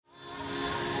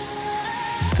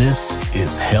This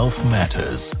is Health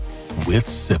Matters with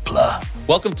Cipla.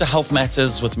 Welcome to Health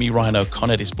Matters with me, Ryan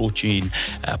O'Connor. It is brought to you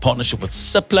in partnership with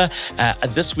Cipla.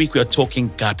 This week we are talking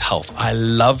gut health. I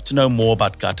love to know more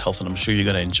about gut health, and I'm sure you're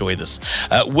going to enjoy this.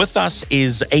 With us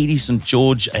is Adi St.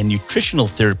 George, a nutritional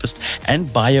therapist and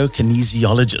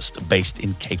BioKinesiologist based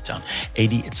in Cape Town.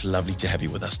 Adi, it's lovely to have you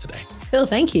with us today. Phil,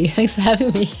 thank you. Thanks for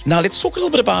having me. Now, let's talk a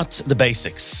little bit about the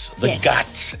basics. The Yes.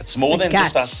 gut. It's more The than gut.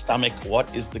 just our stomach.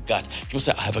 What is the gut? People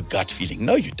say, I have a gut feeling.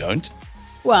 No, you don't.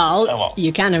 Well,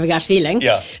 you can have a gut feeling.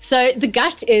 Yeah. So the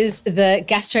gut is the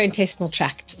gastrointestinal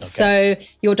tract. So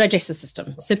your digestive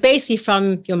system. So basically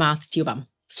from your mouth to your bum.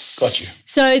 Got you.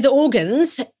 So the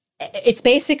organs, it's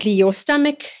basically your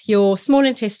stomach, your small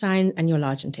intestine, and your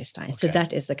large intestine. So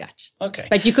that is the gut. Okay.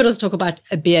 But you could also talk about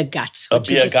a beer gut, which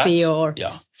beer would just gut? be your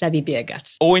Yeah. flabby beer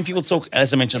gut. Or when people talk,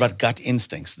 as I mentioned, about gut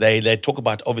instincts, they talk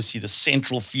about obviously the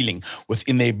central feeling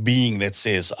within their being that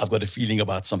says, I've got a feeling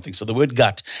about something. So the word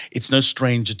gut, it's no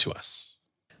stranger to us.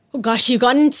 Oh gosh, you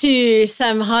got into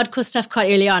some hardcore stuff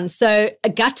quite early on. So a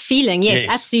gut feeling, yes, Yes.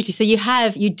 absolutely. So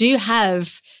you do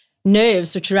have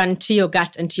nerves which run to your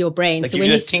gut and to your brain. Like So gives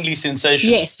you a tingly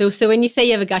sensation. yes, so when you say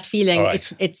you have a gut feeling, All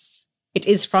right. it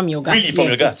is from your gut. Really from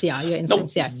your gut. It's, yeah, your Now,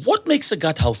 instincts, yeah. what makes a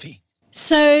gut healthy?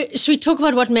 So should we talk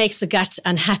about what makes the gut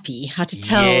unhappy? How to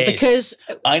tell? Yes. Because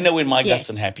I know when my gut's Yes.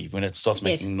 unhappy, when it starts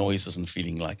Yes. making noises and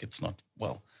feeling like it's not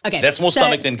well. Okay, That's more so-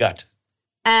 stomach than gut.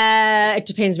 it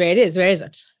depends where it is. Where is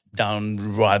it? Down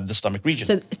right the stomach region.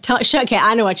 So okay,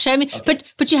 I know what. Show me.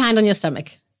 Put your hand on your stomach.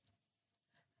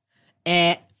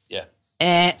 yeah.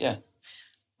 Yeah.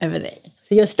 Over there.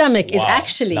 So your stomach is Wow.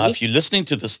 actually. Now, if you're listening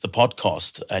to the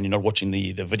podcast and you're not watching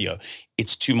the video,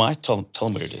 it's to my tell me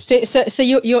where it is. So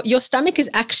your stomach is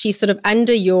actually sort of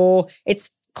under it's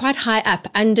quite high up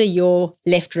under your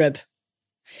left rib.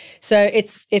 So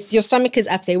it's your stomach is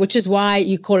up there, which is why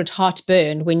you call it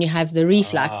heartburn when you have the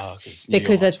reflux, it's near your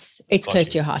because heart. it's Got close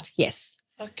you. to your heart. Yes.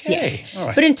 Okay. Yes. All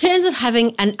right. But in terms of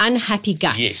having an unhappy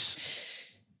gut. Yes.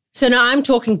 So now I'm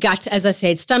talking gut, as I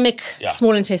said, stomach, Yeah.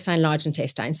 small intestine, large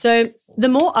intestine. So the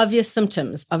more obvious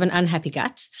symptoms of an unhappy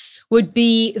gut would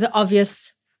be the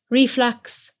obvious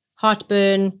reflux,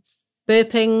 heartburn,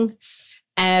 burping,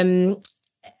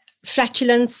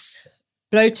 flatulence,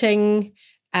 bloating,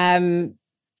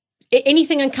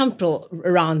 anything uncomfortable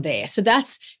around there. So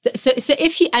that's so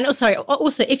if you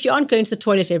also if you aren't going to the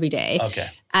toilet every day, Okay.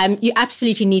 you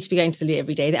absolutely need to be going to the loo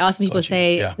every day. There are some people Got you.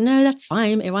 say, Yeah. no, that's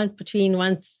fine. Once,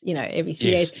 every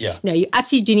 3 Yes, days. yeah. No, you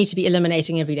absolutely do need to be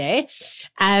eliminating every day.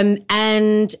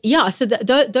 And yeah, so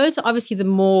those are obviously the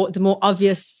more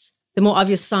obvious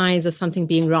signs of something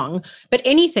being wrong. But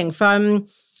anything from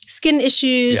skin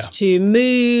issues Yeah. to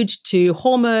mood to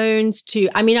hormones to,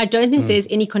 I don't think there's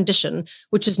any condition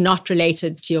which is not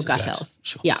related to your gut health.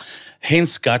 Sure. Yeah.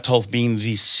 Hence, gut health being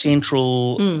the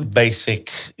central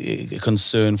basic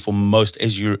concern for most,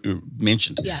 as you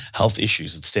mentioned, Yeah. health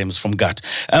issues. It stems from gut.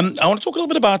 I want to talk a little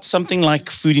bit about something like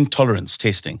food intolerance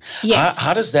testing. Yes.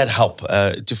 How does that help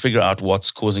to figure out what's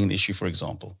causing an issue, for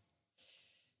example?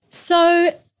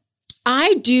 So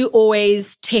I do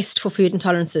always test for food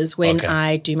intolerances when Okay.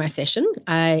 I do my session.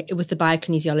 With the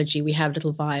BioKinesiology, we have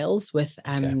little vials with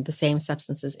the same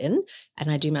substances in,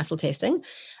 and I do muscle testing.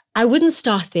 I wouldn't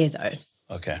start there though.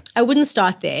 Okay. I wouldn't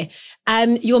start there.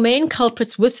 Your main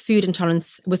culprits with food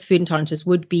intolerances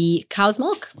would be cow's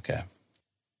milk, Okay.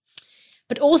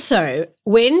 but also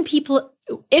when people,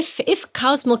 if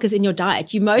cow's milk is in your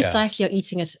diet, you most Yeah. likely are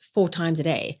eating it 4 times a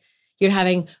day. You're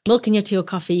having milk in your tea or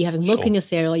coffee, you're having milk Sure. in your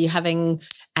cereal, you're having,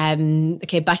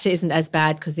 butter isn't as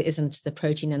bad because there isn't the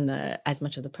protein in as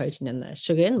much of the protein in the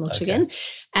sugar in, milk sugar in.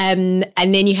 And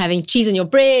then you're having cheese in your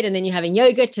bread, and then you're having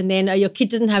yogurt, and then your kid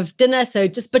didn't have dinner, so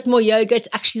just a bit more yogurt.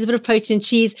 Actually, there's a bit of protein in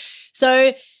cheese.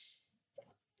 So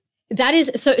that is,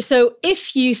 so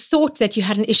if you thought that you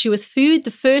had an issue with food,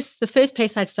 the first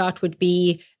place I'd start would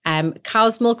be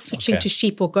cow's milk, switching Okay. to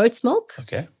sheep or goat's milk.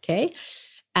 Okay. Okay.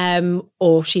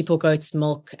 Or sheep or goat's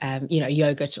milk,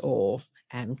 yogurt or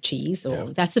cheese, or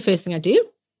that's the first thing I do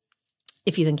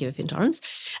if you think you have intolerance.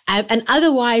 And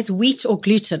otherwise, wheat or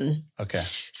gluten. Okay.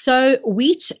 So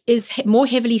wheat is more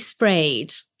heavily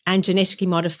sprayed and genetically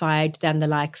modified than the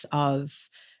likes of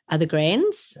other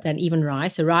grains, than even rye.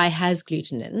 So rye has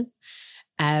gluten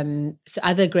in. So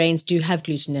other grains do have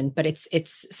gluten in, but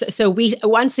so wheat,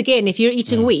 once again, if you're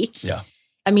eating wheat, Yeah.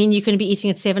 you can be eating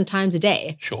it 7 times a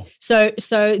day. Sure. So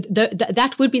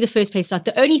that would be the first place to start.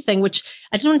 The only thing which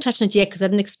I didn't want to touch on it yet because I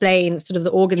didn't explain sort of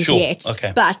the organs Sure. yet.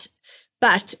 Okay. But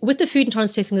with the food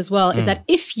intolerance testing as well, is that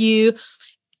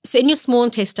so in your small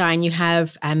intestine you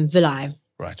have villi,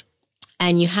 Right.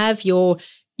 and you have your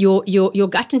your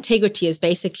gut integrity is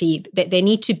basically that they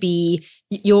need to be,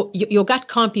 your gut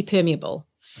can't be permeable.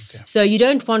 Okay. So you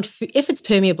don't want food, if it's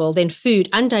permeable, then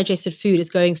undigested food is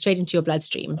going straight into your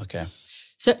bloodstream. Okay.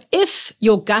 So if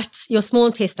your gut, your small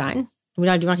intestine, we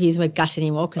don't use the word gut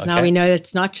anymore because now we know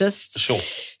it's not just. Sure.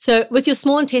 So with your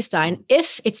small intestine,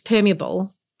 if it's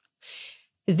permeable,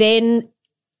 then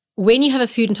when you have a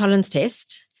food intolerance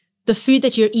test, the food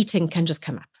that you're eating can just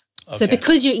come up. Okay. So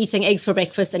because you're eating eggs for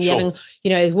breakfast and you're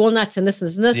having, walnuts and this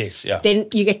and this, then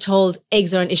you get told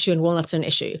eggs are an issue and walnuts are an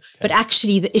issue. Okay. But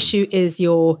actually the issue is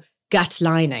your gut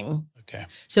lining. Okay.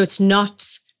 So it's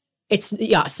not,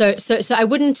 So I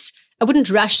wouldn't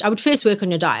rush. I would first work on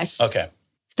your diet. Okay.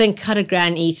 Think, how did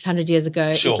Gran eat 100 years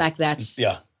ago? Eat like that.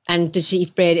 Yeah. And did she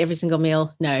eat bread every single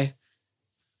meal? No.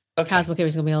 Okay. Cow's milk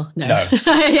every single meal? No.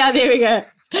 Yeah, there we go.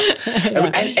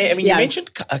 I mean, you mentioned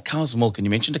cow's milk and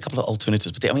you mentioned a couple of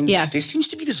alternatives, but there seems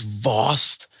to be this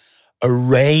vast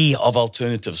array of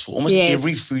alternatives for almost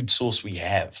every food source we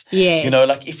have. Yes.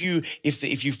 Like if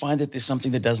you find that there's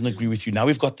something that doesn't agree with you, now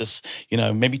we've got this,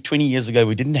 maybe 20 years ago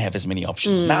we didn't have as many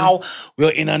options. Now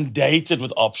we're inundated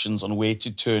with options on where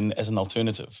to turn as an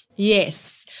alternative.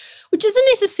 Yes, which isn't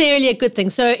necessarily a good thing.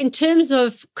 So in terms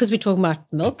of, because we're talking about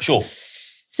milk. Sure.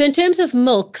 So in terms of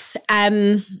milks,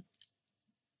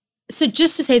 so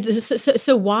just to say this,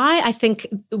 so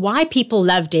why people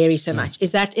love dairy so much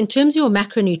is that in terms of your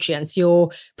macronutrients, your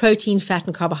protein, fat,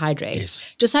 and carbohydrates,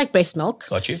 just like breast milk,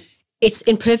 it's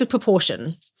in perfect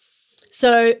proportion.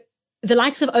 So the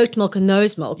likes of oat milk and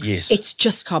those milks, it's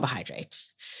just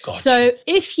carbohydrate. So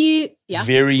if you,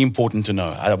 very important to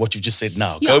know what you've just said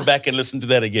now. Go back and listen to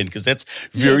that again because that's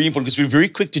very important because we're very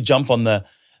quick to jump on the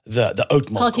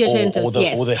oat milk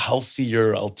or the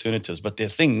healthier alternatives, but there are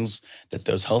things that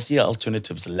those healthier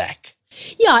alternatives lack.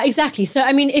 Yeah, exactly. So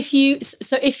I mean, if you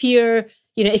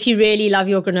really love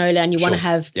your granola and you want to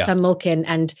have some milk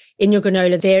and in your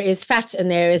granola there is fat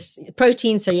and there is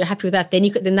protein, so you're happy with that,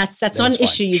 then that's not an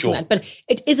issue using that. But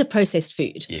it is a processed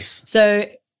food. Yes. So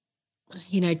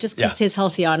just because it says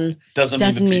healthy on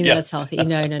doesn't mean that it's healthy.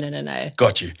 No.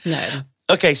 Got you. No.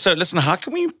 Okay, so listen, how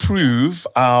can we improve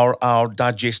our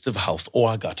digestive health or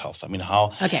our gut health? I mean,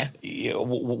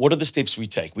 what are the steps we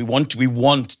take? We want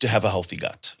to have a healthy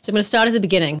gut. So I'm going to start at the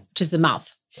beginning, which is the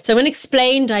mouth. So I'm going to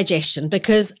explain digestion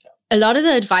because a lot of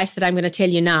the advice that I'm going to tell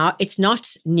you now, it's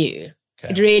not new.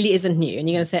 Okay. It really isn't new. And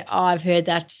you're going to say, oh, I've heard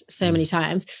that so many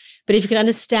times. But if you can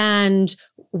understand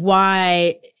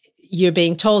why you're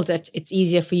being told it, it's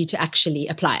easier for you to actually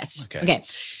apply it. Okay.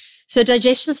 So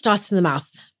digestion starts in the mouth.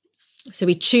 So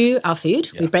we chew our food,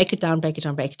 we break it down.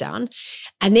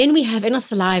 And then we have in our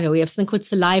saliva, we have something called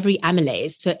salivary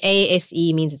amylase. So ASE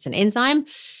means it's an enzyme.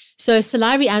 So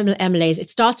salivary amylase,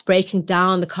 it starts breaking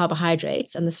down the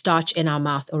carbohydrates and the starch in our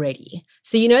mouth already.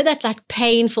 So that like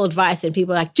painful advice when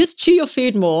people are like, just chew your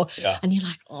food more. Yeah. And you're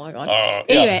like, oh my God.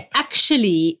 Anyway,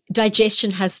 actually digestion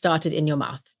has started in your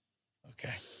mouth.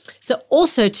 Okay. So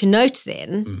also to note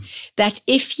then that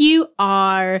if you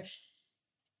are,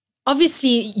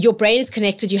 obviously your brain is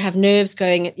connected, you have nerves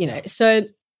going, so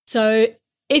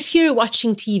if you're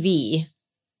watching TV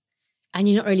and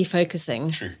you're not really focusing.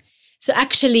 True. So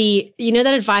actually, that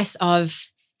advice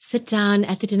of sit down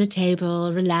at the dinner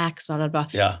table, relax, blah, blah, blah.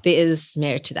 Yeah. There is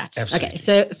merit to that. Absolutely. Okay,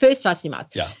 so first starts in your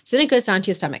mouth. Yeah. So then it goes down to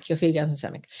your stomach, your food goes in the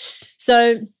stomach.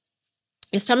 So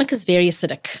your stomach is very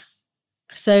acidic.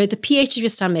 So the pH of your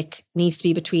stomach needs to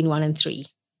be between 1 and 3.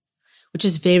 Which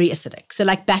is very acidic. So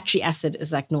like battery acid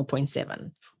is like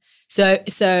 0.7. So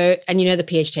and the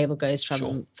pH table goes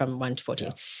from 1 to 14.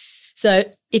 Yeah. So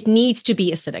it needs to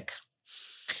be acidic.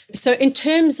 So in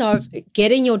terms of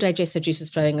getting your digestive juices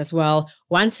flowing as well,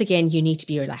 once again, you need to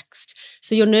be relaxed.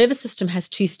 So your nervous system has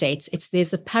 2 states.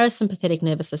 There's the parasympathetic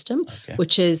nervous system,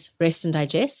 which is rest and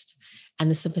digest, and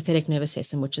the sympathetic nervous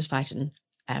system, which is fight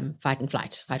or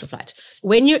flight.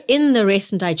 When you're in the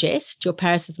rest and digest, your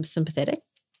parasympathetic,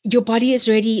 your body is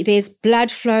ready. There's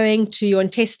blood flowing to your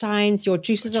intestines. Your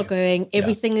juices are going.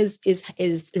 Everything is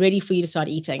ready for you to start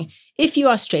eating. If you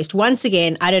are stressed, once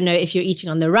again, I don't know if you're eating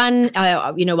on the run,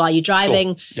 while you're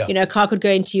driving, a car could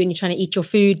go into you and you're trying to eat your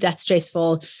food. That's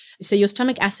stressful. So your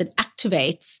stomach acid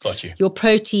activates your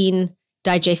protein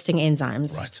digesting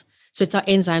enzymes. Right. So it's our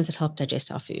enzymes that help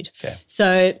digest our food. Okay.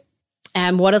 So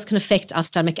what else can affect our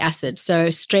stomach acid? So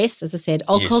stress, as I said,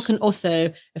 alcohol can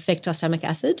also affect our stomach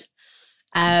acid.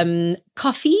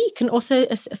 Coffee can also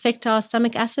affect our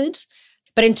stomach acid.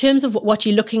 But in terms of what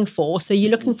you're looking for, so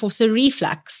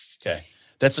reflux. Okay.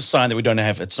 That's a sign that we don't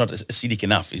have, it's not acidic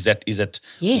enough. Is that?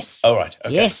 Yes. Oh, right.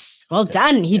 Okay. Yes. Well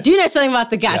done. You do know something about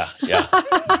the gut. Yeah.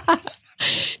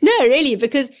 No, really,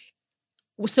 because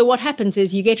so what happens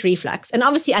is you get reflux. And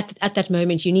obviously at that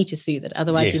moment, you need to soothe it.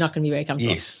 Otherwise, you're not going to be very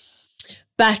comfortable. Yes.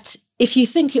 But if you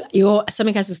think your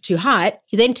stomach acid is too high,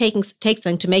 you then take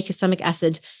something to make your stomach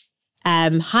acid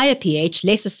higher pH,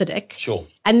 less acidic. Sure.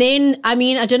 And then, I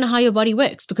mean, I don't know how your body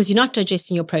works because you're not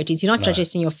digesting your proteins. You're not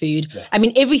digesting your food. Yeah. I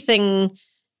mean, everything,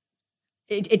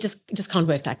 it just can't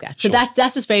work like that. So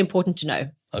that's just very important to know.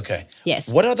 Okay.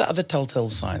 Yes. What are the other telltale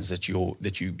signs that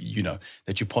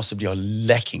you possibly are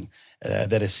lacking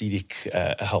that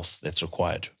acidic health that's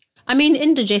required? I mean,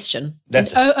 indigestion.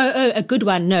 That's a good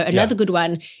one. No, another good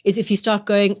one is if you start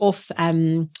going off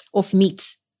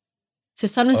meat. So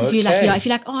sometimes if you're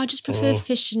like, oh, I just prefer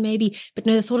fish and maybe, but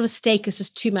no, the thought of a steak is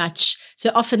just too much.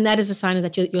 So often that is a sign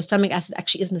that your stomach acid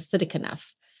actually isn't acidic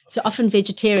enough. So often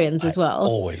vegetarians as well. I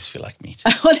always feel like meat.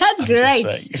 Well, that's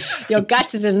great. Your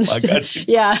gut is in. My gut's in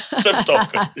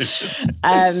tip-top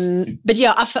condition. But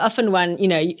yeah, often one,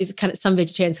 is kind of some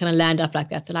vegetarians kind of land up like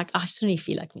that. They're like, oh, I just don't really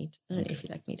feel like meat. I don't really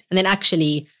feel like meat. And then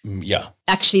actually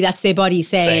that's their body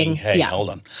saying hey, hold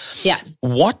on. Yeah.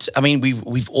 What, I mean,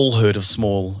 we've all heard of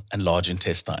small and large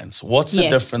intestines. What's the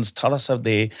difference? Tell us out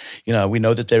there. We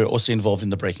know that they're also involved in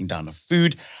the breaking down of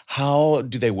food. How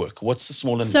do they work? What's the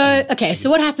small and so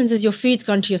what happens is your food's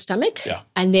gone to your stomach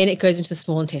and then it goes into the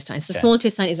small intestine. So the small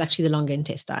intestine is actually the longer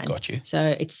intestine. Got you.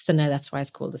 So it's thinner, that's why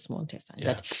it's called the small intestine.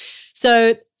 Yeah.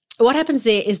 So what happens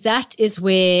there is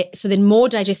so then more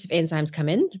digestive enzymes come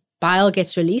in, bile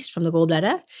gets released from the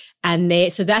gallbladder,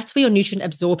 and so that's where your nutrient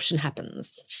absorption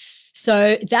happens.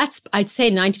 So that's, I'd say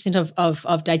 90%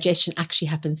 of digestion actually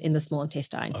happens in the small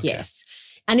intestine. Okay. Yes.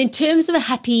 And in terms of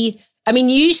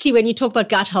usually when you talk about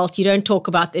gut health, you don't talk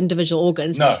about the individual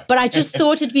organs. No. But I just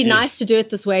thought it'd be nice to do it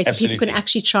this way so people can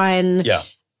actually try and,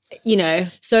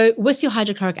 so with your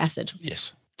hydrochloric acid.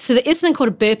 Yes. So there is something called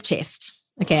a burp test.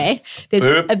 Okay. There's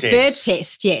burp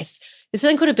test. Yes. There's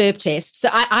something called a burp test. So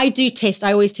I do test.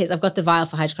 I always test. I've got the vial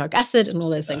for hydrochloric acid and all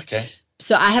those things. Okay.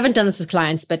 So I haven't done this with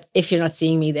clients, but if you're not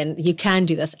seeing me, then you can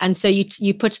do this. And so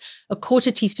you put a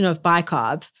quarter teaspoon of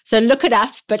bicarb. So look it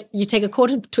up, but you take a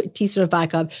quarter teaspoon of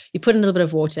bicarb, you put in a little bit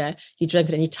of water, you drink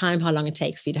it, and you time how long it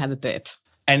takes for you to have a burp.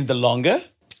 And the longer?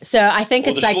 So I think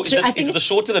it's like... Is it the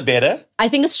shorter the better? I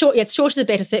think it's short. Yeah, it's shorter the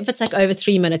better. So if it's like over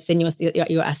 3 minutes, then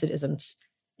your acid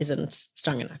isn't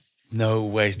strong enough. No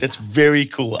ways. That's very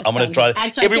cool. I'm going to try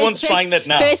that. Everyone's trying that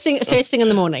now. First thing in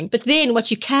the morning. But then what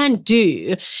you can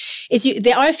do is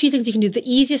there are a few things you can do. The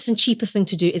easiest and cheapest thing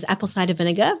to do is apple cider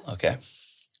vinegar. Okay.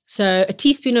 So a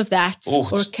teaspoon of that or a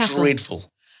cup. It's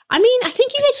dreadful. I mean, I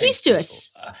think you get used to it.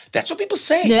 That's what people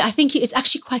say. No, I think it's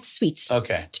actually quite sweet.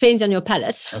 Okay. Depends on your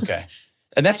palate. Okay.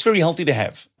 And that's very healthy to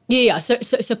have. Yeah. So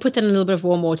put that in a little bit of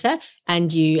warm water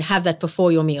and you have that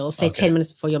before your meals, say 10 minutes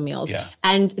before your meals. Yeah.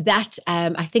 And that,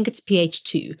 I think it's pH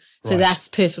 2. So that's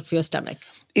perfect for your stomach.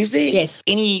 Is there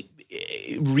any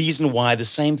reason why the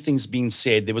same thing's being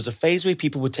said? There was a phase where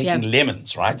people were taking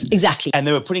lemons, right? Exactly. And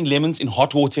they were putting lemons in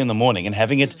hot water in the morning and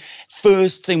having it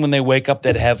first thing when they wake up,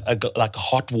 they'd have a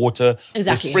hot water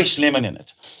with fresh lemon in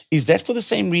it. Is that for the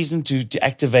same reason to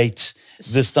activate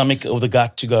the stomach or the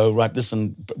gut to go, right,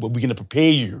 listen, we're going to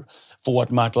prepare you for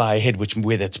what might lie ahead,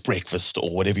 whether it's breakfast or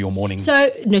whatever your morning... So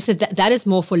that is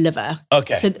more for liver.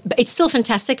 Okay. So but it's still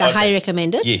fantastic. I highly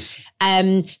recommend it. Yes.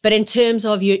 But in terms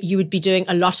of you would be doing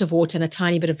a lot of water and a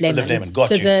tiny bit of lemon. Got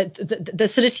so you. the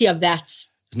acidity of that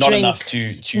not drink, enough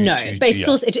to but it's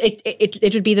still,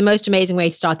 it would be the most amazing way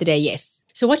to start the day, yes.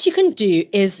 So what you can do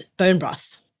is bone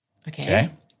broth. Okay.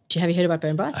 Have you heard about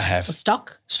bone broth? I have. Or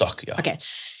stock? Stock, yeah. Okay.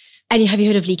 And have you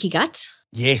heard of leaky gut?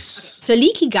 Yes. So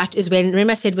leaky gut is when,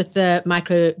 remember I said with the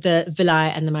villi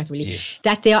and the microvilli,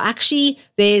 that there are actually,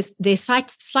 there's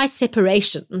slight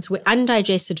separations where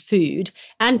undigested food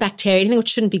and bacteria, anything which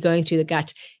shouldn't be going through the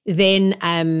gut,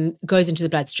 then goes into the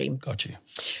bloodstream. Got you.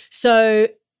 So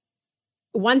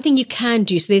one thing you can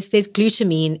do, so there's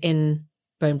glutamine in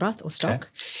bone broth or stock,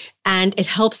 and it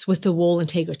helps with the wall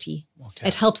integrity. Okay.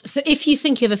 It helps. So if you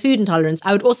think you have a food intolerance,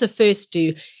 I would also first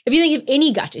do, if you think you have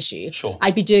any gut issue,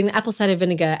 I'd be doing the apple cider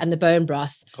vinegar and the bone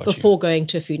broth before going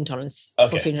to a food intolerance.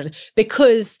 Okay.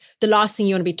 Because the last thing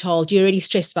you want to be told, you're already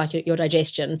stressed about your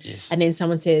digestion, and then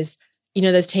someone says,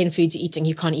 those 10 foods you're eating,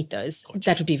 you can't eat those.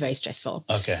 That would be very stressful.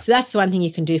 Okay. So that's the one thing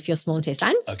you can do for your small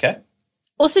intestine. Okay.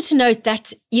 Also to note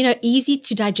that, easy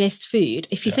to digest food,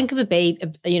 if you think of a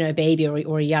baby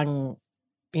or a young,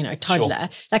 toddler,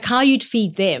 like how you'd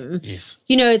feed them,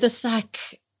 this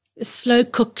like slow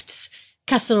cooked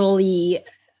casserole-y,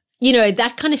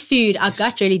 that kind of food, our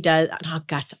gut really does,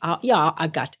 our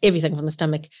gut, everything from the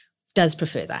stomach does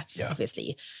prefer that,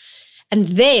 obviously. And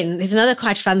then there's another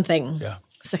quite fun thing. Yeah.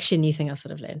 It's actually a new thing I've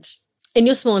sort of learned. In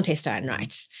your small intestine,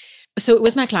 right? So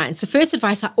with my clients, the first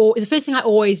thing I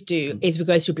always do is we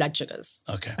go through blood sugars.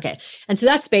 Okay. And so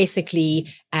that's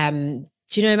basically, do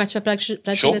you know much about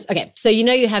blood sugars? Okay. So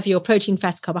you have your protein,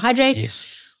 fats, carbohydrates.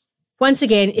 Yes. Once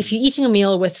again, if you're eating a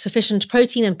meal with sufficient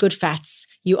protein and good fats,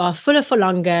 you are fuller for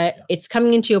longer. It's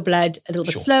coming into your blood a little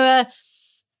bit slower.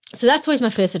 So that's always my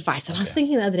first advice. And I was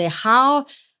thinking the other day, how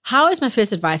is my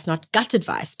first advice not gut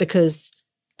advice? Because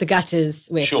the gut is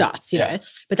where it starts, you know.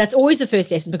 But that's always the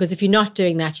first lesson, because if you're not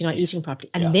doing that, you're not eating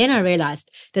properly. And then I realized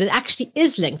that it actually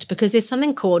is linked, because there's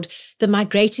something called the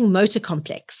migrating motor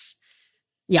complex.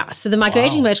 Yeah, so the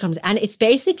migrating motor complex, and it's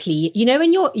basically,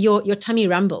 when your tummy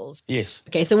rumbles. Yes.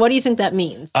 Okay, so what do you think that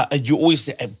means? You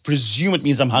always presume it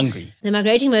means I'm hungry. The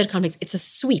migrating motor complex, it's a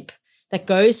sweep that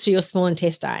goes through your small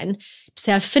intestine to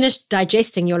say, I've finished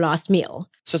digesting your last meal.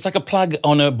 So it's like a plug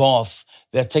on a bath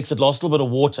that takes the last little bit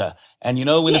of water. And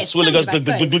when it's swilling, it goes glug,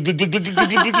 glug, glug, glug, glug, glug, glug,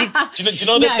 glug, glug, glug. Do you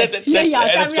know that? And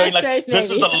it's going like,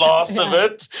 this is the last of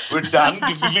it. We're done.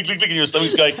 Glug, glug, glug, glug, glug. And your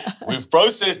stomach's going, we've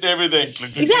processed everything.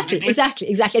 Glug, glug, glug, glug, glug.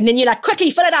 Exactly. And then you're like,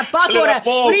 quickly, fill it up, bath water.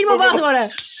 We need more bath water.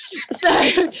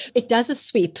 So it does a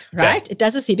sweep, right? It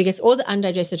does a sweep. It gets all the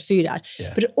undigested food out,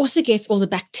 but it also gets all the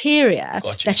bacteria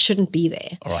that shouldn't be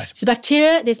there. All right. So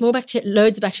bacteria, there's more bacteria,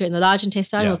 loads of bacteria in the large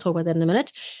intestine. We'll talk about that in a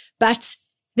minute. But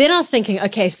then I was thinking,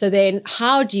 okay, so then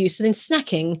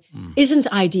snacking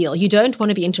isn't ideal. You don't want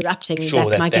to be interrupting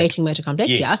that migrating motor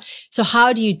complex, So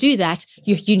how do you do that?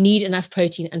 You need enough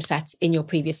protein and fats in your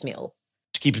previous meal.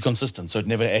 To keep it consistent, so it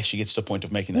never actually gets to the point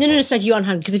of making that. No, so that you aren't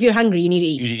hungry. Because if you're hungry, you need to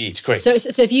eat. You need to eat, correct.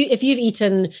 So if you've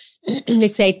eaten,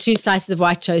 let's say, 2 slices of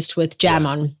white toast with jam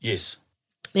on,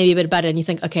 maybe a bit of butter, and you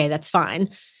think, okay, that's fine,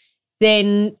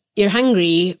 then you're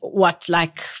hungry,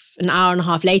 like an hour and a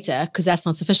half later, because that's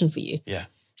not sufficient for you. Yeah.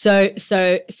 So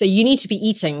you need to be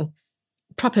eating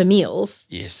proper meals.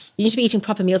 Yes. You need to be eating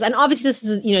proper meals. And obviously this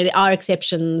is, there are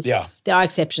exceptions. Yeah. There are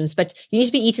exceptions, but you need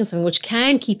to be eating something which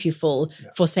can keep you full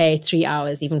for, say, 3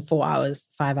 hours, even 4 hours,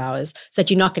 5 hours, so that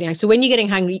you're not getting hungry. So when you're getting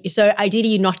hungry, so ideally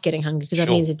you're not getting hungry, because that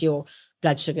means that your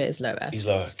blood sugar is lower. Is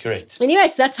lower, correct. Anyway,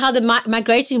 so that's how the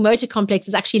migrating motor complex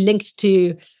is actually linked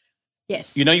to.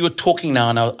 Yes. You were talking now,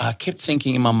 and I kept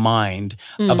thinking in my mind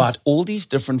about all these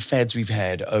different fads we've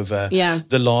had over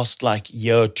the last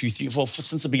year or 2, 3, 4,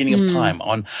 since the beginning of time,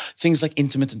 on things like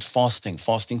intermittent fasting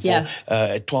for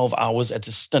 12 hours at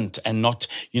a stint, and not,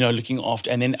 looking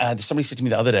after. And then somebody said to me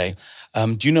the other day,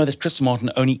 do you know that Chris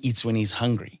Martin only eats when he's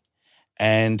hungry?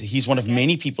 And he's one of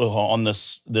many people who are on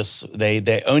this.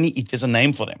 They only eat. There's a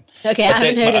name for them. Okay, I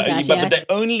haven't heard of that. But they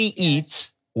only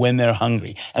eat when they're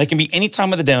hungry. And it can be any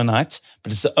time of the day or night,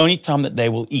 but it's the only time that they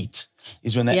will eat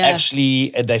is when they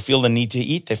they feel the need to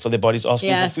eat. They feel their body's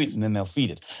asking for food, and then they'll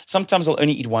feed it. Sometimes they'll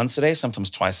only eat once a day, sometimes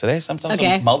twice a day, sometimes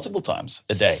multiple times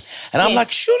a day. And I'm like,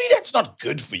 surely that's not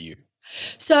good for you.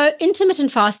 So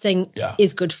intermittent fasting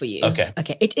is good for you.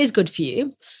 Okay, it is good for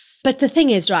you. But the thing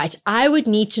is, right, I would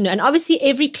need to know, and obviously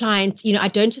every client, I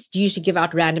don't just usually give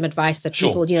out random advice that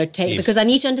people, take, because I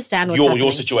need to understand what's happening.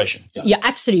 Your situation. Yeah,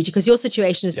 absolutely, because your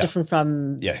situation is different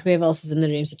from whoever else is in the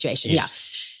room situation.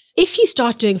 Yes. Yeah. If you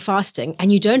start doing fasting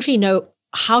and you don't really know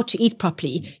how to eat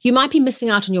properly, you might be missing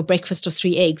out on your breakfast of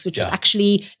 3 eggs, which is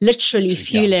actually literally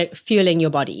fueling your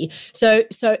body. So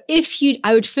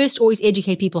I would first always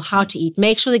educate people how to eat,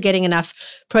 make sure they're getting enough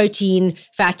protein,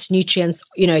 fat, nutrients,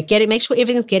 make sure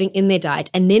everything's getting in their diet.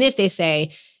 And then if they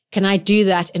say, can I do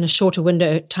that in a shorter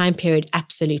window time period?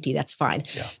 Absolutely, that's fine.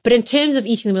 Yeah. But in terms of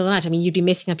eating in the middle of the night, you'd be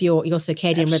messing up your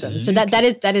circadian rhythm. So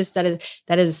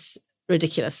that is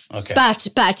ridiculous. Okay.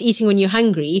 But eating when you're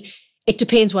hungry, it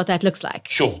depends what that looks like.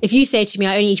 Sure. If you say to me,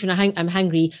 I only eat when I'm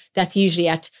hungry, that's usually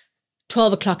at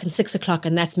 12 o'clock and 6 o'clock,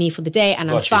 and that's me for the day, and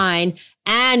I'm fine,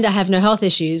 and I have no health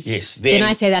issues, then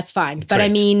I say that's fine. Correct. But I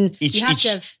mean, you have to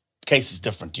have... case is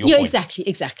different, to your point.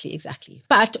 Exactly.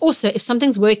 But also, if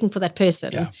something's working for that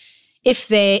person, if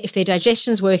their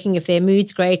digestion's working, if their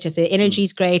mood's great, if their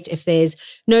energy's great, if there's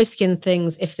no skin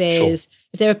things, if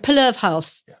they're a pillar of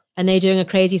health and they're doing a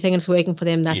crazy thing and it's working for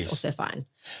them, that's also fine.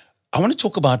 I want to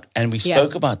talk about, and we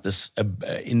spoke about this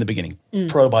in the beginning,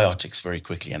 probiotics very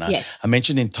quickly. And I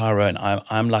mentioned Entiro, and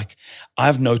I'm like,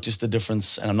 I've noticed the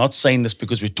difference. And I'm not saying this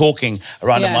because we're talking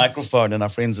around a microphone and our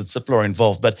friends at Cipla are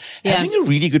involved, but having a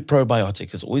really good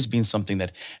probiotic has always been something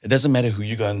that it doesn't matter who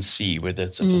you go and see, whether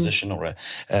it's a physician or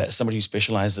somebody who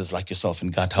specializes like yourself in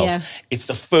gut health. Yeah. It's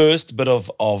the first bit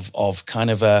of kind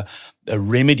of a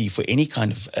remedy for any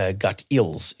kind of gut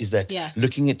ills, is that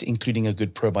looking at including a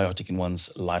good probiotic in one's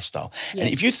lifestyle. Yes. And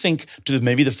if you think to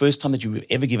maybe the first time that you were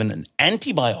ever given an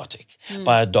antibiotic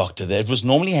by a doctor, that it was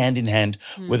normally hand in hand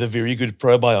with a very good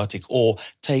probiotic, or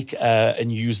take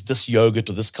and use this yogurt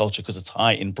or this culture because it's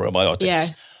high in probiotics. Yeah.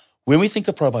 When we think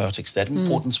of probiotics, that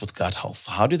importance with gut health,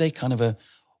 how do they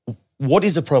what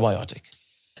is a probiotic?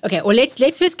 Okay, well,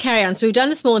 let's first carry on. So we've done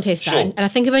the small intestine, and I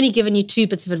think I've only given you 2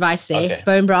 bits of advice there. Okay.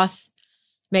 Bone broth,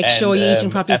 make sure you're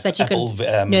eating properly so that you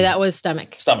can... No, that was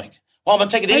stomach. Stomach. Well, I'm going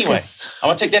to take it anyway. I'm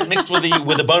going to take that mixed with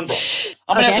the bone broth.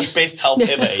 I'm going to have the best health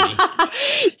ever, Amy.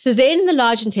 So then the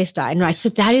large intestine, right? So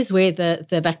that is where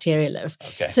the bacteria live.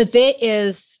 Okay. So there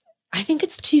is, I think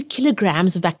it's 2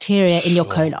 kilograms of bacteria in your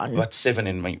colon. About 7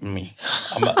 in me.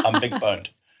 I'm big boned.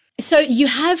 So you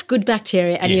have good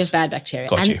bacteria and you have bad bacteria.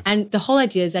 Got you. And the whole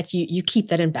idea is that you keep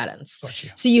that in balance. Got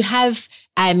you. So you have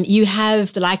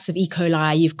the likes of E.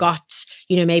 coli, you've got,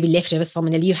 maybe leftover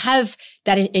salmonella. You have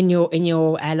that in your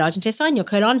large intestine, your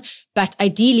colon, but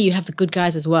ideally you have the good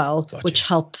guys as well, which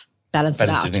help balance it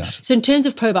out. So in terms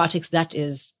of probiotics, that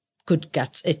is good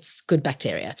gut. It's good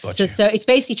bacteria. So it's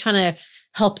basically trying to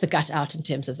help the gut out in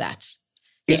terms of that.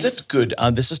 Is it good?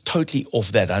 This is totally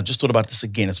off that. I just thought about this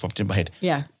again. It's popped in my head.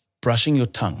 Yeah. Brushing your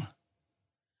tongue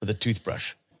with a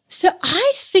toothbrush. So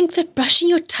I think that brushing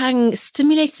your tongue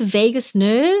stimulates the vagus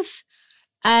nerve.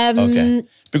 Okay.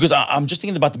 Because I'm just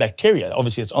thinking about the bacteria.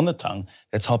 Obviously, it's on the tongue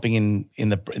that's helping in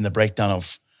the breakdown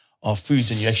of foods,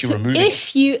 and you're actually removing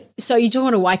it. So you don't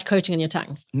want a white coating on your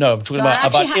tongue? No, I'm talking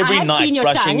about every night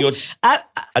brushing your...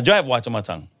 I do have white on my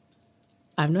tongue.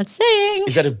 I'm not saying.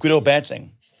 Is that a good or bad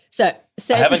thing? So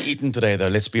I haven't eaten today, though,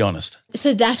 let's be honest.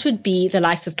 So that would be the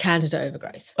likes of Candida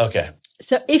overgrowth. Okay.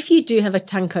 So if you do have a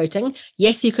tongue coating,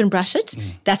 yes, you can brush it.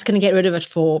 That's going to get rid of it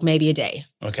for maybe a day.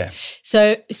 Okay.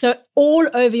 So all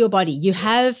over your body, you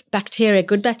have bacteria,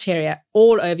 good bacteria,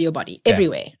 all over your body,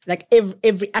 everywhere, like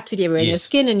absolutely everywhere, in your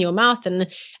skin, in your mouth. And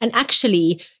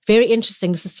actually, very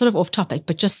interesting, this is sort of off topic,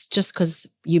 but just because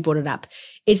you brought it up,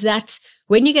 is that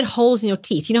when you get holes in your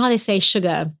teeth, you know how they say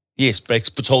sugar... Yes,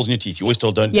 puts holes in your teeth. You always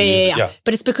told don't use it. Yeah.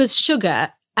 But it's because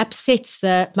sugar upsets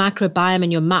the microbiome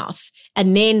in your mouth,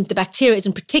 and then the bacteria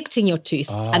isn't protecting your tooth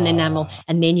and the enamel,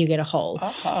 and then you get a hole.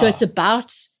 So it's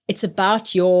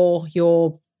about your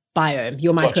biome,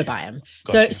 your microbiome.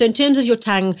 So in terms of your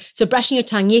tongue, so brushing your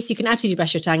tongue, yes, you can absolutely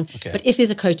brush your tongue. Okay. But if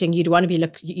there's a coating, you'd want to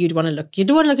look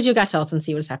at your gut health and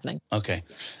see what's happening. Okay.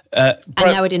 And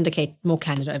that would indicate more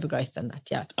Candida overgrowth than that.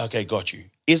 Yeah. Okay, got you.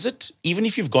 Is it, even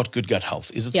if you've got good gut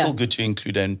health, is it still good to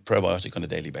include a probiotic on a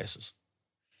daily basis?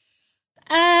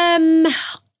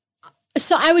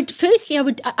 So I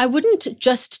wouldn't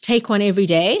just take one every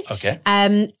day. Okay.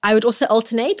 I would also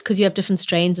alternate because you have different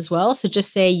strains as well. So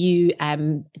just say you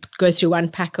go through one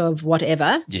pack of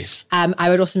whatever. Yes. I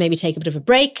would also maybe take a bit of a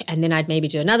break, and then I'd maybe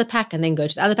do another pack and then go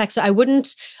to the other pack. So I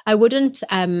wouldn't.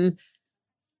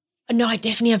 No, I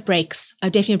definitely have breaks.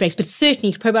 But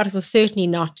certainly probiotics are certainly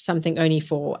not something only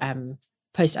for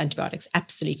post antibiotics.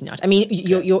 Absolutely not. I mean,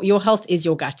 your health is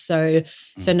your gut. So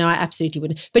no, I absolutely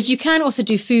wouldn't. But you can also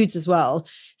do foods as well.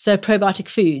 So probiotic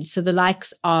foods. So the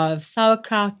likes of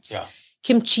sauerkraut,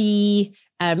 kimchi,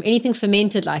 anything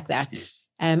fermented like that. Yes.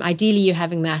 Ideally, you're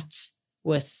having that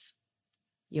with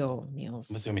your meals.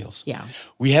 With your meals. Yeah.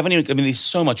 We haven't even, there's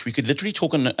so much. We could literally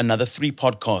talk on another 3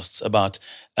 podcasts about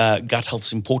gut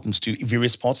health's importance to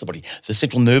various parts of the body, the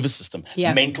central nervous system,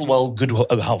 mental good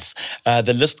health.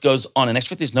 The list goes on. And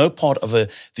actually, there's no part of the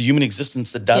human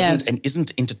existence that doesn't and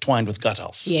isn't intertwined with gut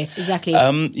health. Yes, exactly.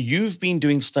 You've been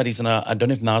doing studies, and I don't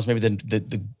know if now is maybe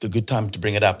the good time to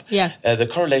bring it up. Yeah. The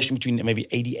correlation between maybe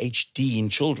ADHD in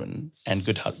children and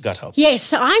good gut health. Yes,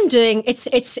 so I'm doing, it's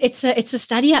a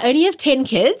study. I only have 10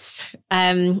 kids.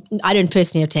 I don't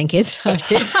personally have 10 kids. I have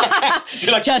to.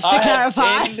 You're like, just to clarify.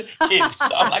 Have 10 kids.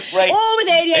 I'm like, great. All with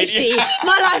ADHD.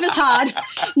 My life is hard.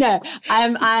 No,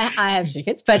 I have 2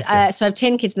 kids, but so I have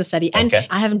 10 kids in the study, and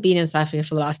I haven't been in South Africa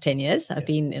for the last 10 years. I've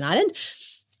been in Ireland,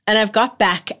 and I've got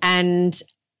back, and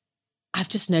I've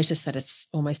just noticed that it's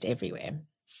almost everywhere.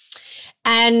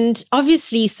 And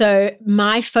obviously, so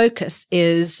my focus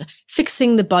is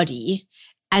fixing the body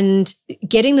and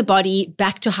getting the body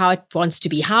back to how it wants to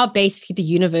be, how basically the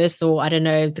universe, or I don't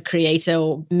know, the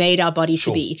creator made our body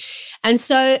to be. And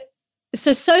so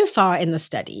far in the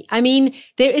study, I mean,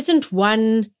 there isn't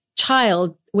one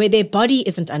child where their body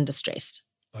isn't under stress.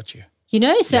 Got you. You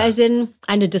know, so as in,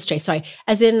 under distress,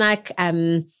 as in like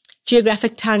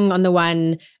geographic tongue on the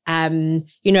one, bones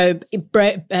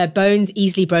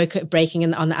easily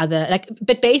breaking on the other. Like,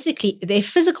 but basically their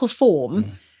physical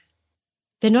form,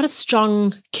 they're not a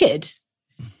strong kid.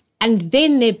 And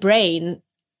then their brain,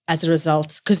 as a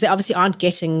result, because they obviously aren't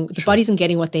getting, the body isn't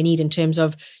getting what they need in terms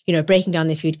of, breaking down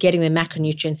their food, getting their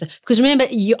macronutrients. Because remember,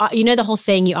 you the whole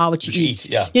saying, you are what you eat.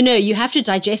 Yeah. You have to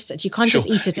digest it. You can't just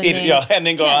eat it. And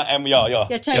then go,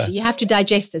 Yeah, totally. You have to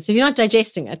digest it. So if you're not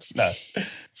digesting it,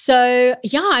 So,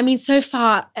 yeah, I mean, so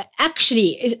far,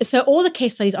 actually, so all the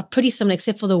case studies are pretty similar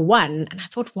except for the one. And I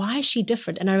thought, why is she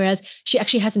different? And I realized she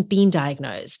actually hasn't been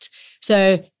diagnosed.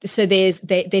 So they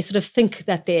sort of think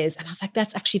that there's, and I was like,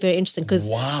 that's actually very interesting because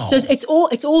so it's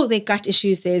all their gut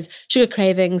issues. There's sugar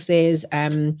cravings. There's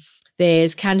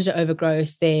candida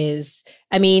overgrowth. There's,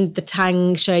 I mean, the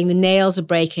tongue showing, the nails are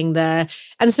breaking and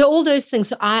so all those things.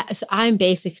 So I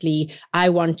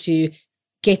want to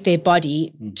get their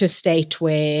body to a state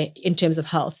where, in terms of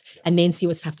health, and then see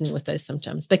what's happening with those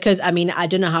symptoms. Because, I mean, I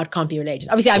don't know how it can't be related.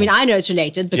 Obviously, I mean, I know it's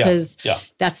related because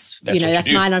that's my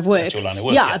line of work. That's your line of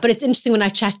work. Yeah, but it's interesting when I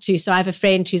chat to, so I have a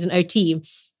friend who's an OT,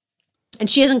 and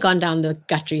she hasn't gone down the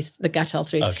gut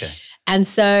health route. Okay. And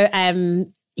so,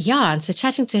 and so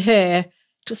chatting to her,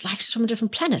 it was like she's from a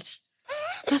different planet.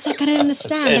 I was like, I don't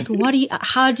understand. Like,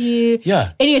 how do you?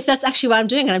 Yeah. Anyways, that's actually what I'm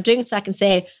doing. And I'm doing it so I can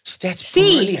say, that's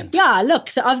brilliant. Yeah, look,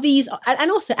 so of these, and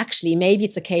also actually, maybe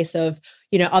it's a case of,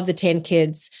 of the 10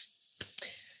 kids,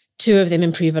 2 of them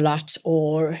improve a lot,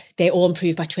 or they all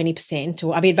improve by 20%.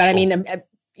 Or, I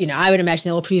would imagine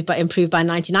they'll improve by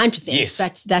 99%. Yes.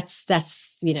 But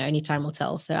that's only time will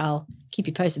tell. So I'll keep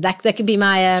you posted. That could be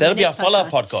my that'll be our follow-up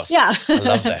podcast. Yeah. I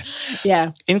love that.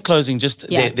 Yeah. In closing,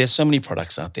 there's so many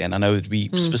products out there, and I know that we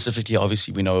specifically,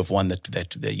 obviously, we know of one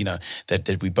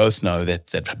that we both know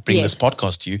that bring this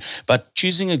podcast to you. But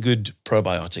choosing a good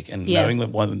probiotic and knowing the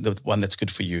one that's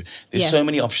good for you, there's so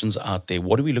many options out there.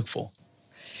 What do we look for?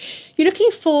 You're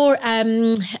looking for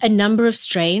a number of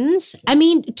strains. I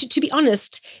mean, to be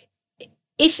honest,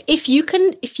 if you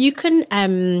can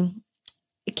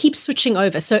keep switching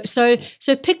over.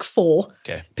 So pick 4.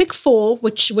 Okay. Pick 4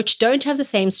 which don't have the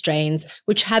same strains,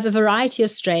 which have a variety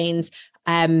of strains.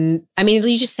 I mean,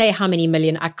 you just say how many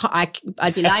million.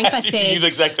 I'd be lying if I said. You the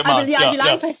exact amount. I'd be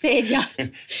lying if I said, yeah.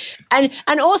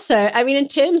 And also, I mean, in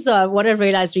terms of what I've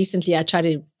realized recently, I try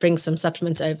to bring some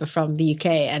supplements over from the UK,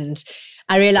 and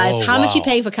I realized how much you're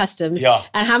paying for customs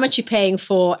and how much you're paying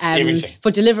for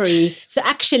delivery. So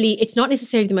actually, it's not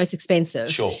necessarily the most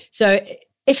expensive. Sure. So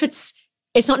if it's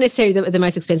not necessarily the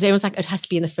most expensive. Everyone's like, it has to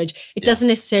be in the fridge. It doesn't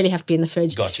necessarily have to be in the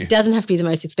fridge. Got you. It doesn't have to be the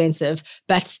most expensive,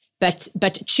 but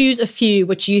choose a few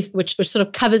which sort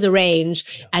of covers a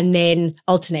range and then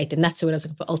alternate them. That's what I was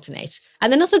looking for, alternate.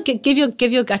 And then also give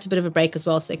your gut a bit of a break as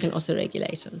well, so it can also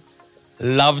regulate them.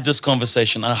 Loved this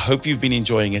conversation. I hope you've been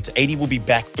enjoying it. Adi will be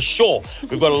back for sure.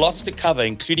 We've got lots to cover,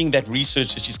 including that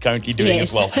research that she's currently doing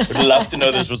as well. We'd love to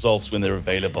know those results when they're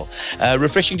available.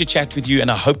 Refreshing to chat with you,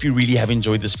 and I hope you really have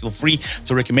enjoyed this. Feel free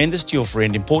to recommend this to your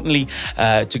friend. Importantly,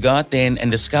 to go out there and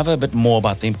discover a bit more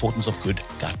about the importance of good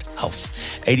gut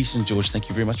health. Adi St. George, thank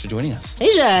you very much for joining us.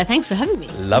 Pleasure. Thanks for having me.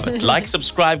 Love it. Like,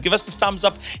 subscribe, give us the thumbs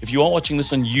up. If you are watching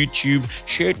this on YouTube,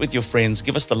 share it with your friends.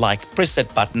 Give us the like, press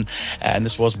that button. And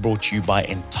this was brought to you by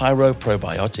Entiro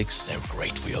Probiotics. They're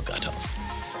great for your gut health.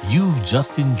 You've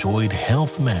just enjoyed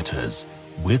Health Matters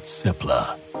with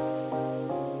Cipla.